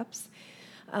cordyceps.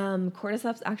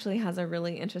 Cordyceps actually has a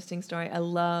really interesting story. I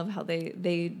love how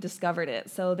they discovered it.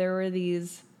 So there were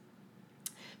these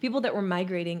people that were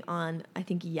migrating on, I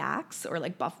think, yaks or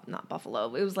like not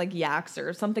buffalo. It was like yaks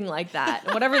or something like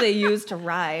that, whatever they used to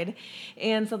ride.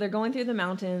 And so they're going through the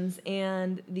mountains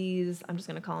and these, I'm just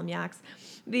going to call them yaks.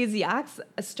 These yaks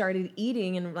started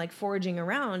eating and like foraging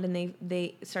around and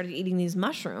they started eating these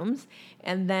mushrooms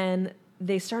and then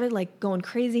they started like going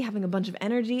crazy, having a bunch of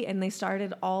energy, and they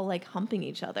started all like humping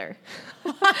each other.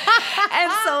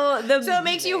 And so it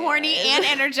makes you horny and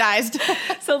energized.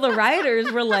 So the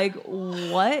riders were like,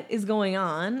 what is going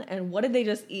on? And what did they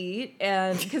just eat?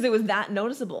 And because it was that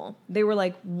noticeable, they were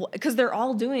like, because they're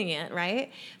all doing it,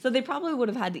 right? So they probably would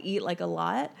have had to eat like a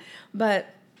lot.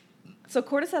 But so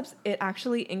cordyceps, it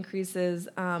actually increases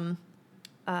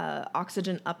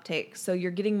oxygen uptake. So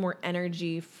you're getting more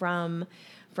energy from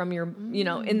your,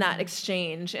 in that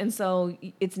exchange. And so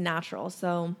it's natural.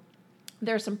 So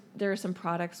there are some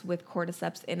products with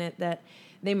cordyceps in it that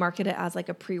they market it as like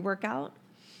a pre-workout.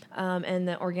 And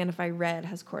the Organifi Red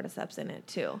has cordyceps in it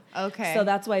too. Okay. So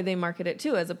that's why they market it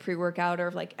too as a pre-workout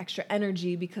or like extra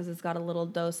energy because it's got a little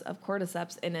dose of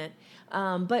cordyceps in it.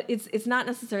 But it's not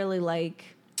necessarily like,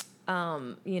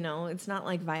 it's not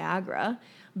like Viagra,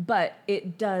 but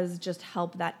it does just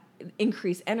help that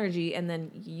increase energy, and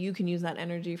then you can use that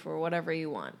energy for whatever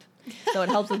you want. So it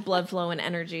helps with blood flow and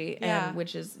energy, and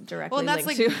which is directly linked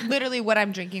like to literally what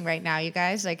I'm drinking right now, you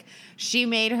guys. Like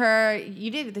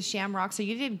you did the Shamrock, so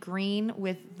you did green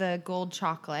with the gold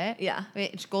chocolate. Yeah,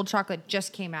 gold chocolate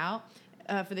just came out.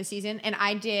 for the season, and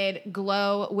I did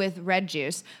Glow with red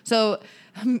juice. So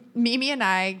Mimi and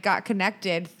I got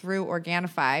connected through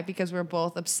Organifi because we're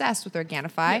both obsessed with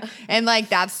Organifi, and like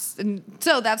that's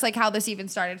like how this even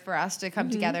started for us to come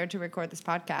together to record this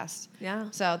podcast. Yeah.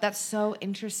 So that's so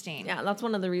interesting. Yeah, that's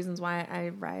one of the reasons why I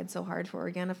ride so hard for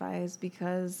Organifi is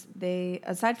because they,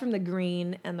 aside from the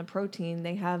green and the protein,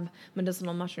 they have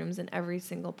medicinal mushrooms in every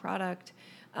single product.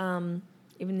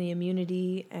 Even the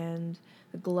immunity and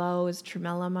the Glow is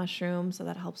tremella mushroom, so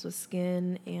that helps with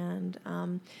skin. And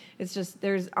it's just,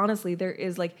 there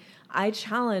is like, I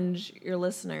challenge your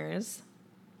listeners.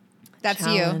 That's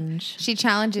you. She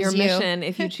challenges your you. mission,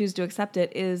 if you choose to accept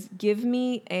it, is give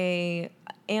me a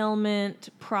ailment,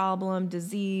 problem,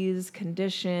 disease,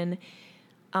 condition.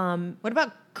 What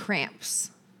about cramps?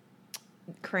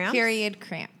 Cramps? Period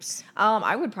cramps.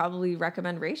 I would probably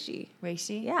recommend reishi.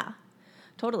 Reishi? Yeah,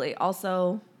 totally.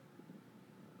 Also,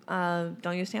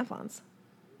 don't use tampons.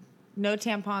 No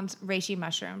tampons, reishi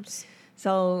mushrooms.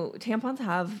 So tampons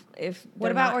have,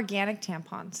 what about organic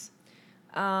tampons?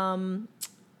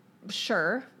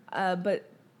 Sure, but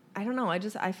I don't know.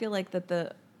 I feel like that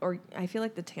the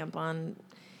tampon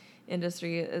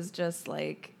industry is just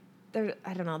like,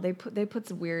 I don't know. They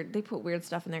put weird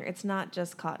stuff in there. It's not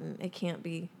just cotton. It can't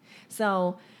be.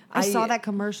 So I saw that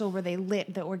commercial where they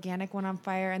lit the organic one on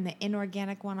fire and the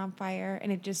inorganic one on fire,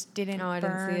 and it just didn't burn. I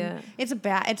didn't see it.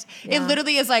 It's it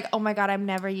literally is like, oh my God, I'm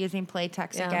never using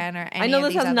Playtex again or any I know of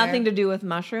this these has other... nothing to do with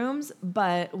mushrooms,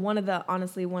 but one of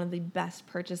the best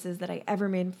purchases that I ever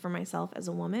made for myself as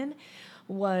a woman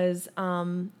was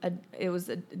it was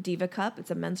a Diva cup.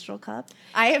 It's a menstrual cup.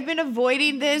 I have been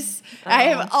avoiding this.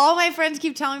 All my friends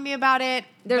keep telling me about it.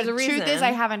 There's but a reason. Truth is,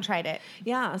 I haven't tried it.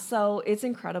 Yeah, so it's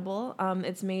incredible.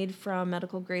 It's made from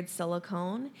medical grade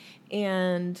silicone,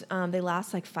 and they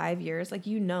last like 5 years. Like,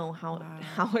 you know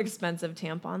how expensive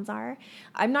tampons are.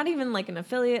 I'm not even like an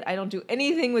affiliate. I don't do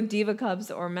anything with Diva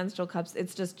cups or menstrual cups.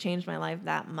 It's just changed my life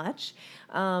that much.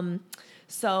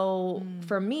 So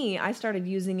for me, I started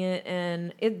using it,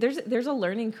 and there's a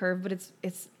learning curve, but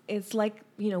it's like,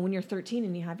 when you're 13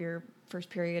 and you have your first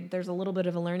period, there's a little bit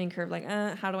of a learning curve. Like,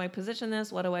 how do I position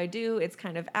this? What do I do? It's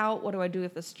kind of out. What do I do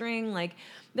with the string? Like,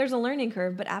 there's a learning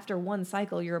curve, but after one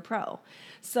cycle, you're a pro.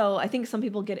 So I think some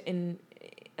people get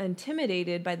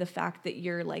intimidated by the fact that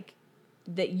you're like,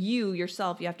 that you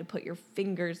yourself, you have to put your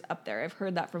fingers up there. I've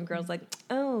heard that from girls, like,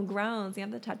 oh, gross, you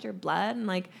have to touch your blood. And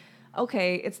like,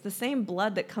 okay, it's the same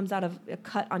blood that comes out of a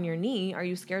cut on your knee. Are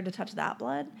you scared to touch that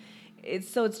blood?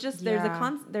 There's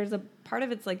a part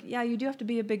of it's like, yeah, you do have to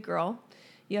be a big girl.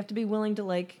 You have to be willing to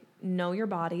like know your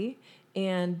body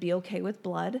and be okay with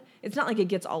blood. It's not like it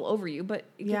gets all over you, but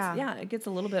it gets a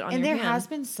little bit on your hand. And there has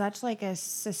been such like a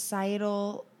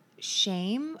societal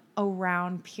shame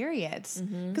around periods,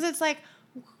 because it's like,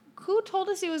 who told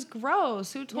us it was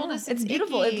gross? Who told us it's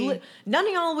beautiful? icky? None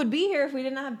of y'all would be here if we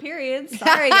didn't have periods.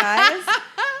 Sorry, guys.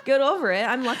 Get over it.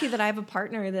 I'm lucky that I have a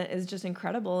partner that is just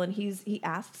incredible, and he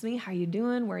asks me, how you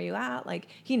doing? Where are you at? Like,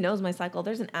 he knows my cycle.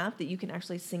 There's an app that you can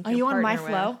actually sync your partner with. Are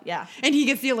you on MyFlow? Yeah. And he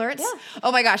gets the alerts? Yeah.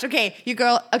 Oh my gosh. Okay, you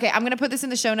girl. Okay, I'm going to put this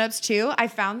in the show notes too. I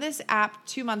found this app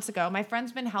 2 months ago. My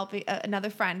friend's been helping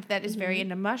another friend that is very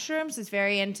into mushrooms, is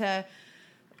very into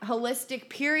holistic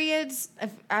periods.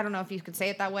 I don't know if you could say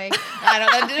it that way.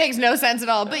 That makes no sense at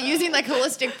all. But using like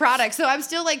holistic products. So I'm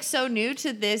still like so new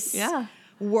to this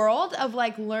world of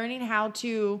like learning how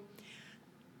she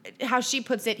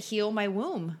puts it, heal my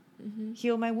womb.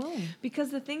 Heal my womb. Because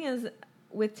the thing is,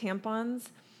 with tampons,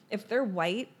 if they're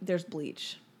white, there's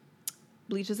bleach.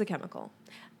 Bleach is a chemical.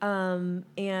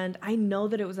 And I know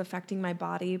that it was affecting my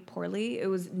body poorly. It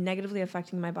was negatively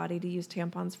affecting my body to use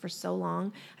tampons for so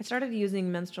long. I started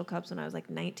using menstrual cups when I was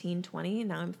like 19, 20.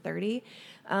 Now I'm 30.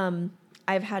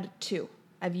 I've had 2.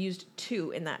 I've used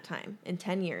 2 in that time. In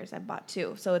 10 years, I've bought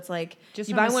 2. So it's like, just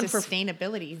you buy one for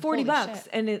sustainability, $40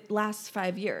 and it lasts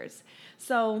 5 years.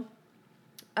 So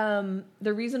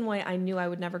the reason why I knew I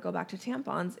would never go back to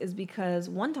tampons is because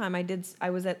one time I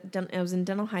was in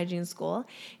dental hygiene school,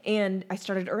 and I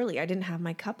started early. I didn't have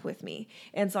my cup with me.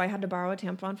 And so I had to borrow a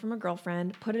tampon from a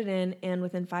girlfriend, put it in, and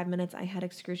within 5 minutes I had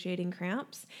excruciating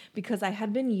cramps because I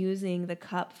had been using the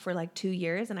cup for like 2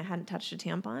 years and I hadn't touched a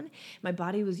tampon. My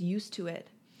body was used to it.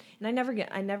 And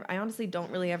I honestly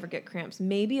don't really ever get cramps.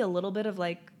 Maybe a little bit of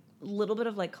like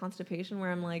constipation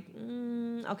where I'm like,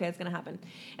 okay, it's going to happen.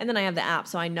 And then I have the app,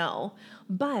 so I know.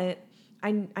 But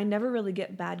I never really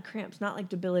get bad cramps, not like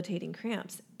debilitating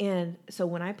cramps. And so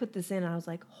when I put this in, I was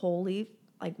like, holy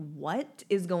like, what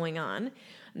is going on?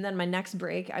 And then my next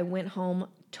break, I went home,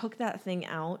 took that thing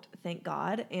out, thank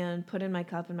God, and put in my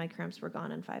cup, and my cramps were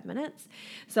gone in 5 minutes.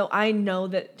 So I know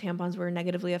that tampons were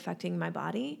negatively affecting my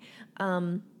body.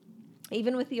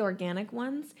 Even with the organic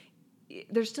ones,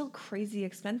 they're still crazy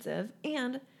expensive.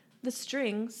 And the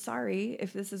string, sorry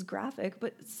if this is graphic,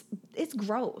 but it's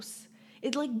gross.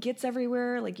 It like gets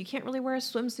everywhere. Like you can't really wear a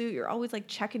swimsuit. You're always like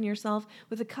checking yourself.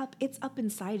 With a cup, it's up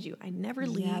inside you. I never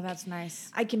leak. Yeah, that's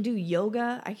nice. I can do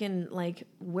yoga. I can like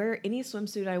wear any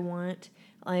swimsuit I want.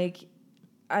 Like,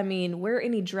 I mean, wear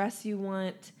any dress you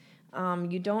want.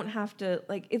 You don't have to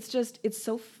like, it's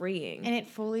so freeing. And it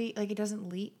fully, like, it doesn't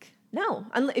leak. No,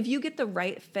 if you get the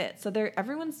right fit. So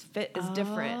everyone's fit is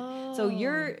different. So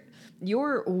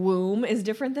your womb is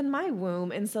different than my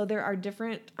womb. And so there are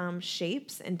different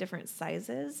shapes and different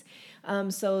sizes.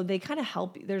 So they kind of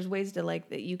help. There's ways to like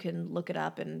that you can look it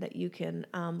up and that you can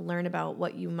learn about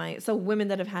what you might. So women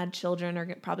that have had children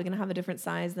are probably going to have a different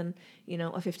size than, a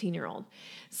 15-year-old.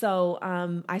 So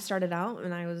I started out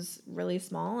and I was really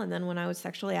small. And then when I was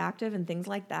sexually active and things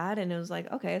like that, and it was like,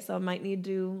 okay, so I might need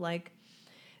to like,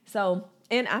 so,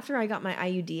 and after I got my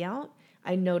IUD out,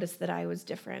 I noticed that I was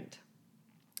different.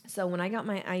 So when I got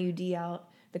my IUD out,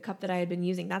 the cup that I had been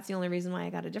using, that's the only reason why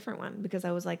I got a different one, because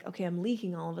I was like, okay, I'm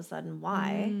leaking all of a sudden.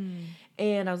 Why?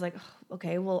 And I was like,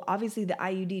 okay, well, obviously the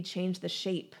IUD changed the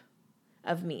shape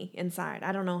of me inside.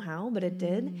 I don't know how, but it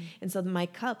did. And so my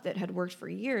cup that had worked for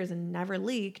years and never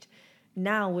leaked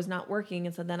now was not working.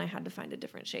 And so then I had to find a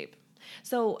different shape.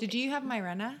 So did you have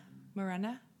Mirena?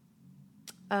 Marina,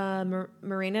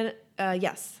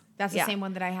 yes. That's the same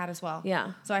one that I had as well.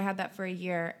 Yeah. So I had that for a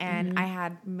year, and I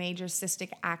had major cystic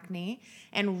acne.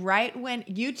 And right when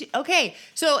okay,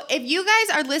 so if you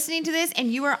guys are listening to this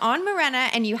and you are on Mirena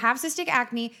and you have cystic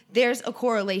acne, there's a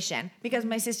correlation, because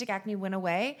my cystic acne went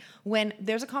away when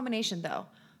there's a combination though.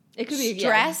 It could be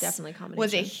stress. Definitely a combination.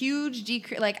 Was a huge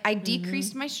decrease. Like I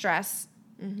decreased my stress,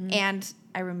 and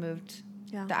I removed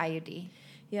the IUD.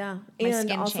 Yeah. My and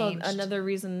skin also changed. Another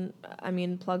reason,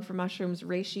 plug for mushrooms,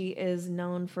 reishi is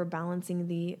known for balancing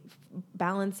the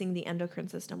endocrine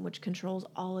system, which controls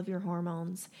all of your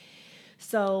hormones.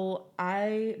 So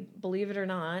believe it or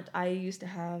not, I used to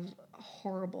have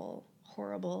horrible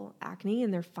acne,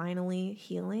 and they're finally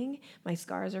healing. My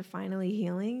scars are finally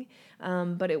healing.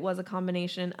 But it was a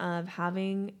combination of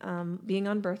being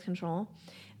on birth control,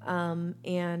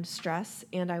 and stress,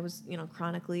 and I was,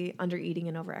 chronically under eating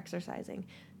and over exercising.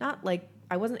 Not like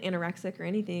I wasn't anorexic or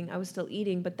anything. I was still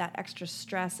eating, but that extra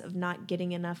stress of not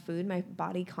getting enough food, my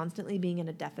body constantly being in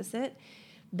a deficit,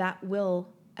 that will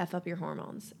F up your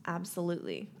hormones.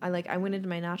 Absolutely. I went into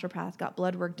my naturopath, got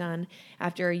blood work done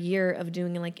after a year of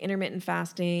doing like intermittent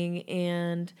fasting,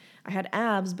 and I had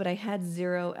abs, but I had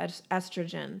zero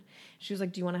estrogen. She was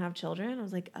like, do you want to have children? I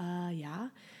was like, yeah.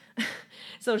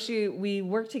 So we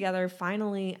worked together.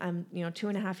 Finally, I'm,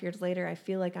 2.5 years later, I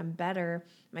feel like I'm better.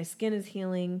 My skin is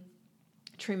healing.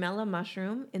 Tremella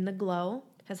mushroom in the glow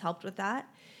has helped with that.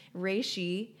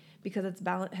 Reishi, because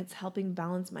it's helping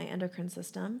balance my endocrine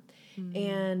system,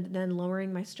 and then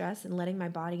lowering my stress and letting my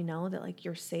body know that like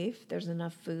you're safe. There's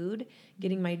enough food.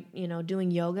 Getting my,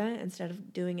 doing yoga instead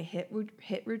of doing a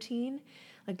HIIT routine,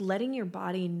 like letting your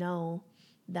body know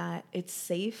that it's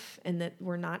safe and that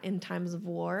we're not in times of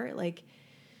war. Like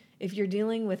if you're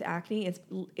dealing with acne,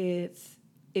 it's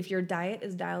if your diet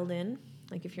is dialed in,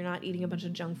 like if you're not eating a bunch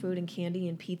of junk food and candy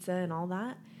and pizza and all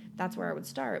that, that's where I would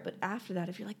start. But after that,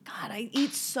 if you're like, God, I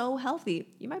eat so healthy,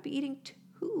 you might be eating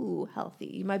too healthy.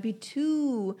 You might be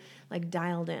too like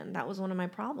dialed in. That was one of my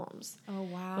problems. Oh,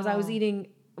 wow. Was I was eating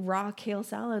raw kale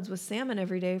salads with salmon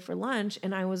every day for lunch,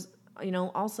 and I was,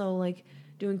 also like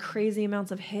doing crazy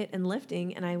amounts of HIIT and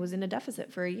lifting, and I was in a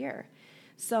deficit for a year.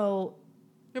 So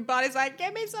your body's like,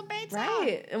 give me some pizza.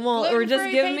 Right. And or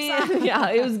just give pizza. Me, yeah,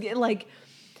 it was like,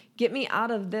 get me out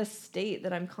of this state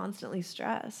that I'm constantly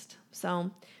stressed.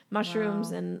 So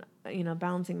mushrooms and,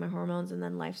 balancing my hormones and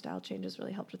then lifestyle changes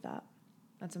really helped with that.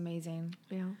 That's amazing.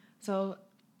 Yeah. So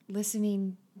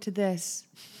listening to this,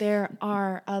 there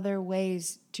are other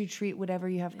ways to treat whatever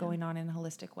you have going on in a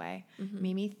holistic way.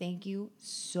 Mimi, thank you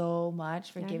so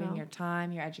much for giving your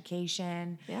time, your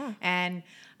education. Yeah. And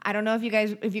I don't know if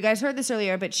you guys heard this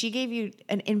earlier, but she gave you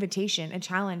an invitation, a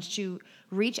challenge to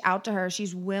reach out to her.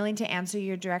 She's willing to answer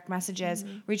your direct messages.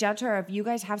 Reach out to her if you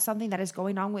guys have something that is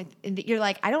going on with, you're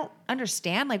like, I don't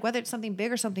understand, like whether it's something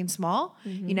big or something small.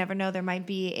 You never know. There might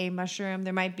be a mushroom.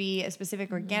 There might be a specific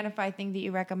Organifi thing that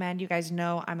you recommend. You guys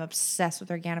know I'm obsessed with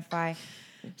Organifi.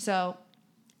 So,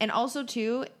 and also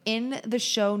too, in the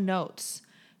show notes,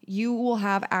 you will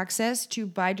have access to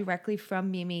buy directly from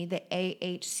Mimi the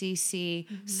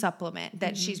AHCC supplement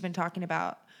that she's been talking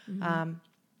about. I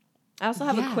also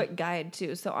have a quick guide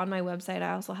too. So on my website,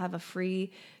 I also have a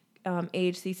free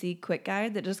AHCC quick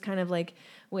guide that just kind of like,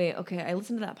 wait, okay, I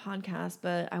listened to that podcast,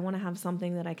 but I want to have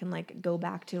something that I can like go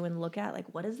back to and look at,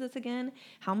 like, what is this again?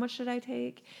 How much should I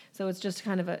take? So it's just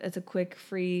kind of it's a quick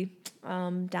free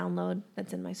download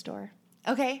that's in my store.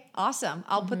 Okay, awesome.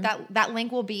 I'll put that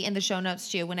link will be in the show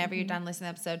notes too whenever you're done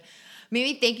listening to the episode.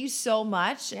 Mimi, thank you so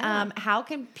much. Yeah. How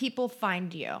can people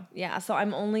find you? Yeah, so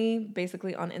I'm only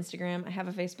basically on Instagram. I have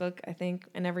a Facebook, I think.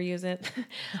 I never use it.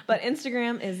 But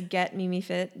Instagram is Get Mimi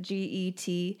Fit,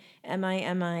 GetMimifit.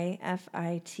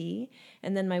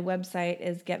 And then my website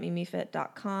is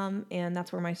getmimifit.com, and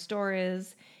that's where my store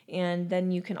is. And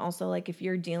then you can also, like, if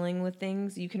you're dealing with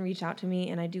things, you can reach out to me,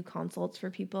 and I do consults for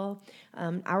people.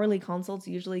 Hourly consults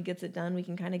usually gets it done. We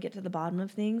can kind of get to the bottom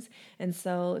of things. And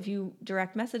so if you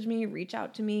direct message me, reach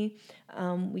out to me,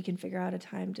 we can figure out a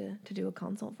time to do a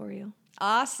consult for you.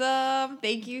 Awesome.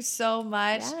 Thank you so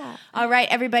much. Yeah. All right,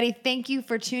 everybody. Thank you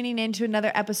for tuning in to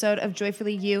another episode of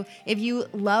Joyfully You. If you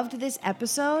loved this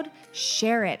episode,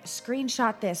 share it,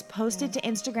 screenshot this, post it to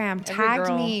Instagram, tag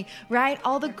me, right?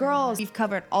 All the girls. We've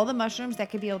covered all the mushrooms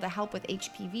that could be able to help with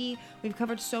HPV. We've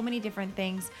covered so many different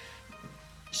things.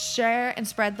 Share and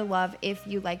spread the love if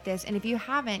you like this. And if you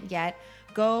haven't yet,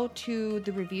 go to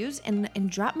the reviews and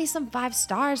drop me some 5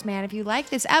 stars, man. If you like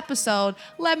this episode,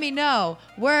 let me know.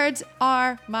 Words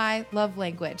are my love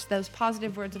language. Those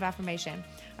positive words of affirmation.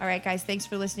 All right, guys, thanks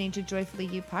for listening to Joyfully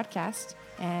You podcast,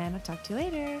 and I'll talk to you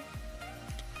later.